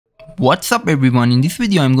What's up everyone, in this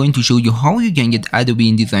video I'm going to show you how you can get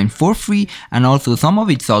Adobe InDesign for free and also some of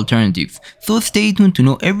its alternatives, so stay tuned to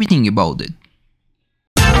know everything about it.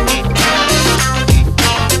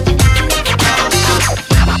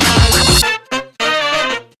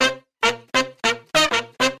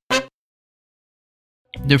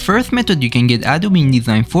 The first method you can get Adobe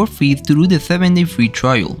InDesign for free is through the 7-day free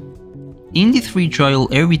trial. In this free trial,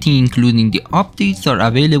 everything including the updates are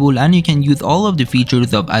available and you can use all of the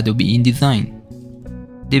features of Adobe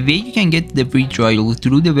InDesign. The way you can get the free trial is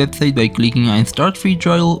through the website by clicking on Start Free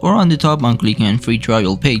Trial or on the top on clicking on Free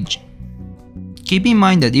Trial page. Keep in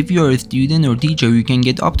mind that if you are a student or teacher, you can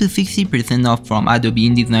get up to 60% off from Adobe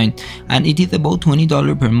InDesign, and it is about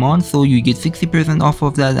 $20 per month, so you get 60% off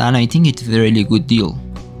of that, and I think it's a really good deal.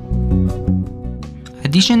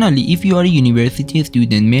 Additionally, if you are a university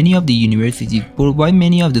student, many of the universities provide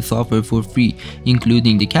many of the software for free,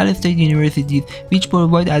 including the Cal State universities, which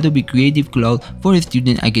provide Adobe Creative Cloud for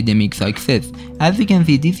student academic success. As you can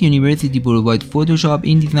see, this university provides Photoshop,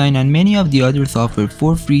 InDesign and many of the other software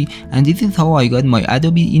for free, and this is how I got my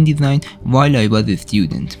Adobe InDesign while I was a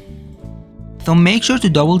student. So make sure to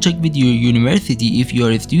double check with your university if you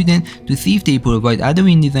are a student to see if they provide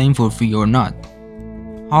Adobe InDesign for free or not.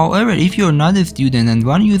 However, if you are not a student and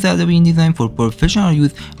want to use Adobe InDesign for professional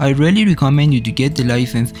use, I really recommend you to get the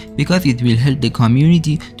license because it will help the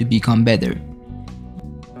community to become better.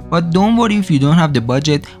 But don't worry if you don't have the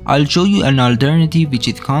budget, I'll show you an alternative which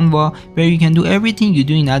is Canva, where you can do everything you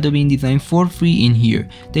do in Adobe InDesign for free in here.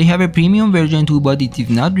 They have a premium version too, but it is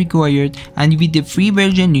not required, and with the free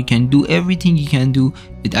version you can do everything you can do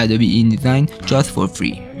with Adobe InDesign just for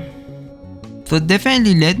free. So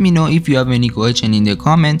definitely let me know if you have any question in the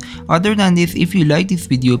comment. Other than this, if you like this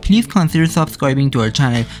video, please consider subscribing to our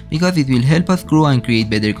channel because it will help us grow and create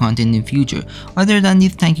better content in future. Other than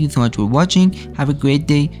this, thank you so much for watching. Have a great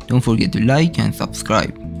day. Don't forget to like and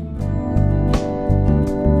subscribe.